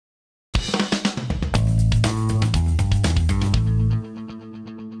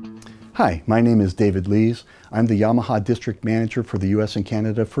Hi, my name is David Lees. I'm the Yamaha District Manager for the US and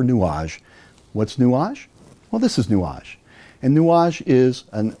Canada for Nuage. What's Nuage? Well, this is Nuage. And Nuage is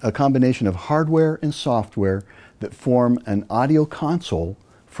a combination of hardware and software that form an audio console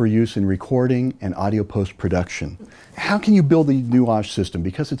for use in recording and audio post-production. How can you build a Nuage system?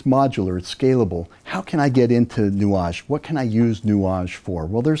 Because it's modular, it's scalable. How can I get into Nuage? What can I use Nuage for?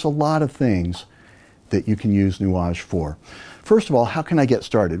 Well, there's a lot of things that you can use Nuage for. First of all, how can I get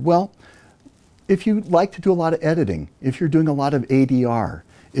started? Well, if you like to do a lot of editing, if you're doing a lot of ADR,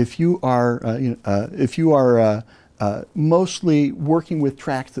 if you are mostly working with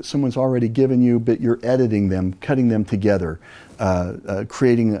tracks that someone's already given you, but you're editing them, cutting them together,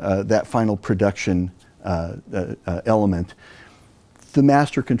 creating that final production element, the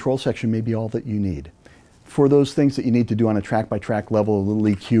master control section may be all that you need. For those things that you need to do on a track-by-track level, a little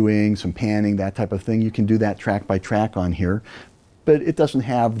EQing, some panning, that type of thing, you can do that track-by-track on here, but it doesn't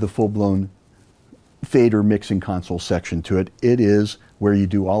have the full-blown fader mixing console section to it. It is where you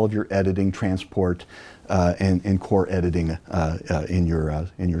do all of your editing, transport, and core editing in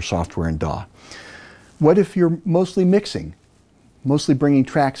your software and DAW. What if you're mostly mixing? Mostly bringing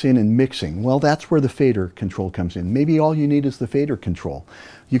tracks in and mixing? Well, that's where the fader control comes in. Maybe all you need is the fader control.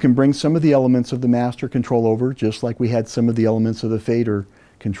 You can bring some of the elements of the master control over, just like we had some of the elements of the fader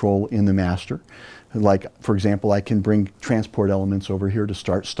control in the master. Like, for example, I can bring transport elements over here to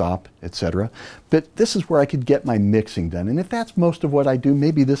start, stop, etc. But this is where I could get my mixing done. And if that's most of what I do,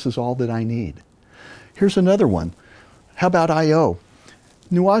 maybe this is all that I need. Here's another one. How about I/O?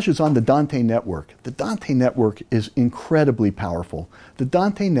 Nuage is on the Dante network. The Dante network is incredibly powerful. The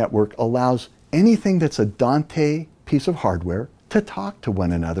Dante network allows anything that's a Dante piece of hardware to talk to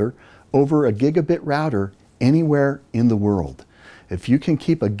one another over a gigabit router anywhere in the world. If you can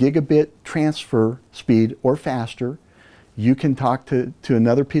keep a gigabit transfer speed or faster, you can talk to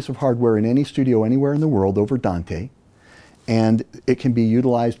another piece of hardware in any studio anywhere in the world over Dante, and it can be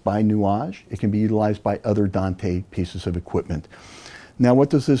utilized by Nuage. It can be utilized by other Dante pieces of equipment. Now,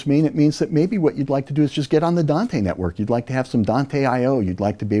 what does this mean? It means that maybe what you'd like to do is just get on the Dante network. You'd like to have some Dante I/O. You'd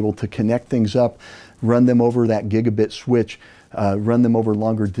like to be able to connect things up, run them over that gigabit switch, run them over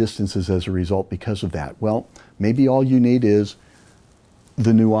longer distances as a result because of that. Well, maybe all you need is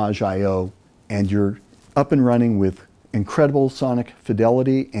the Nuage I/O, and you're up and running with incredible sonic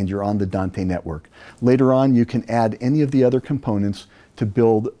fidelity, and you're on the Dante network. Later on, you can add any of the other components to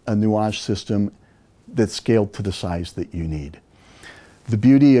build a Nuage system that's scaled to the size that you need. The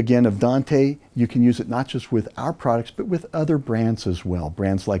beauty, again, of Dante, you can use it not just with our products, but with other brands as well.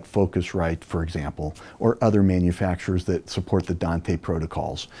 Brands like Focusrite, for example, or other manufacturers that support the Dante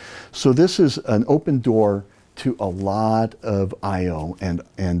protocols. So this is an open door to a lot of I/O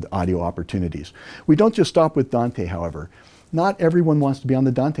and audio opportunities. We don't just stop with Dante, however. Not everyone wants to be on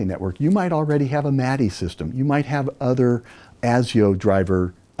the Dante network. You might already have a MADI system. You might have other ASIO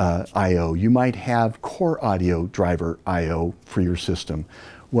driver I/O. You might have core audio driver I/O for your system.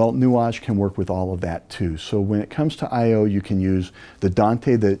 Well, Nuage can work with all of that too. So when it comes to I/O, you can use the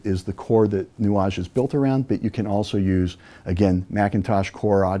Dante that is the core that Nuage is built around, but you can also use, again, Macintosh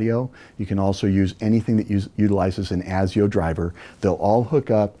core audio. You can also use anything that utilizes an ASIO driver. They'll all hook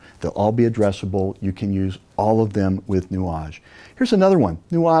up, they'll all be addressable. You can use all of them with Nuage. Here's another one.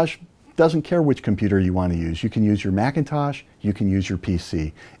 Nuage doesn't care which computer you want to use. You can use your Macintosh, you can use your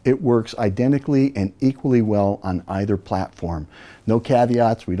PC. It works identically and equally well on either platform. No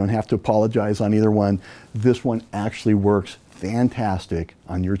caveats, we don't have to apologize on either one. This one actually works fantastic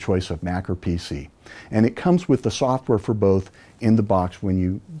on your choice of Mac or PC. And it comes with the software for both in the box when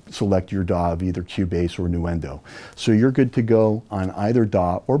you select your DAW of either Cubase or Nuendo. So you're good to go on either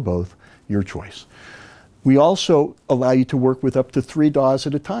DAW or both, your choice. We also allow you to work with up to 3 DAWs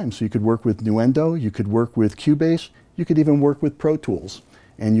at a time. So you could work with Nuendo, you could work with Cubase, you could even work with Pro Tools.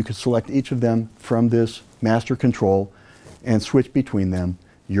 And you could select each of them from this master control and switch between them.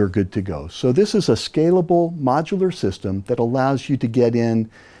 You're good to go. So this is a scalable modular system that allows you to get in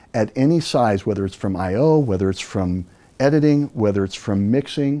at any size, whether it's from I/O, whether it's from editing, whether it's from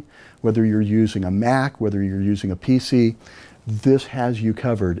mixing, whether you're using a Mac, whether you're using a PC. This has you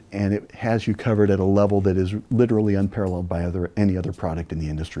covered, and it has you covered at a level that is literally unparalleled by any other product in the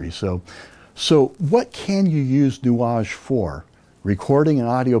industry. So what can you use Nuage for? Recording and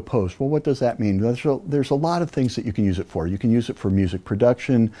audio post. Well, what does that mean? There's a lot of things that you can use it for. You can use it for music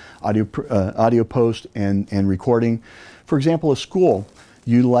production, audio post, and recording. For example, a school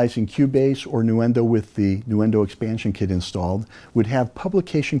utilizing Cubase or Nuendo with the Nuendo expansion kit installed would have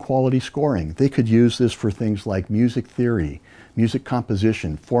publication quality scoring. They could use this for things like music theory, music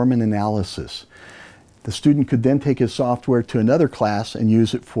composition, form and analysis. The student could then take his software to another class and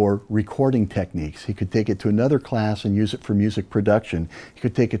use it for recording techniques. He could take it to another class and use it for music production. He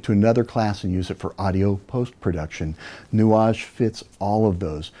could take it to another class and use it for audio post-production. Nuage fits all of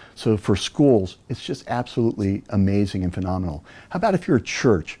those. So for schools, it's just absolutely amazing and phenomenal. How about if you're a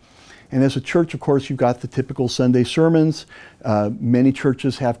church? And as a church, of course, you've got the typical Sunday sermons. Many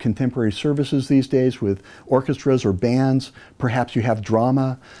churches have contemporary services these days with orchestras or bands. Perhaps you have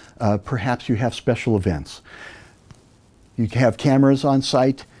drama. Perhaps you have special events. You have cameras on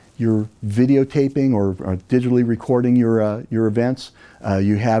site. You're videotaping or digitally recording your events.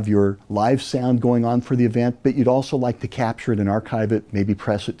 You have your live sound going on for the event, but you'd also like to capture it and archive it, maybe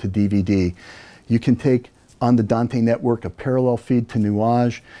press it to DVD. You can take on the Dante network a parallel feed to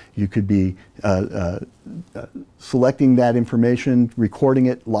Nuage. You could be selecting that information, recording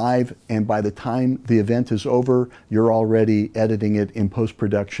it live, and by the time the event is over, you're already editing it in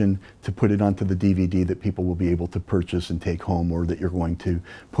post-production to put it onto the DVD that people will be able to purchase and take home, or that you're going to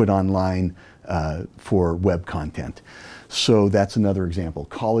put online for web content. So that's another example.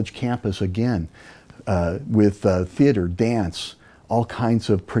 College campus, again, with theater, dance, all kinds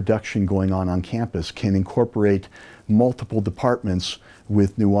of production going on campus, can incorporate multiple departments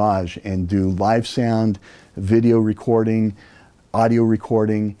with Nuage and do live sound, video recording, audio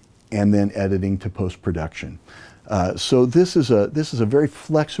recording, and then editing to post-production. So this is a very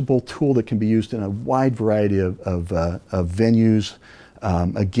flexible tool that can be used in a wide variety of venues.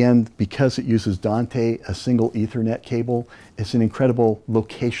 Again, because it uses Dante, a single Ethernet cable, it's an incredible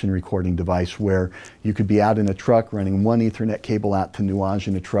location recording device where you could be out in a truck running one Ethernet cable out to Nuage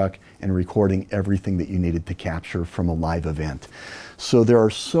in a truck and recording everything that you needed to capture from a live event. So there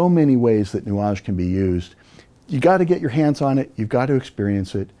are so many ways that Nuage can be used. You got to get your hands on it, you've got to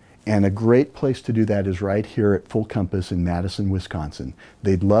experience it. And a great place to do that is right here at Full Compass in Madison, Wisconsin.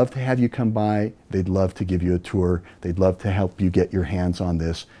 They'd love to have you come by. They'd love to give you a tour. They'd love to help you get your hands on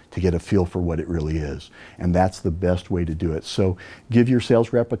this to get a feel for what it really is. And that's the best way to do it. So give your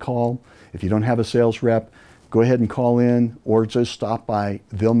sales rep a call. If you don't have a sales rep, go ahead and call in or just stop by.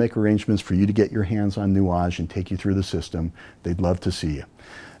 They'll make arrangements for you to get your hands on Nuage and take you through the system. They'd love to see you.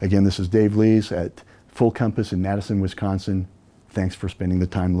 Again, this is Dave Lees at Full Compass in Madison, Wisconsin. Thanks for spending the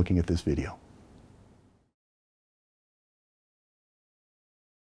time looking at this video.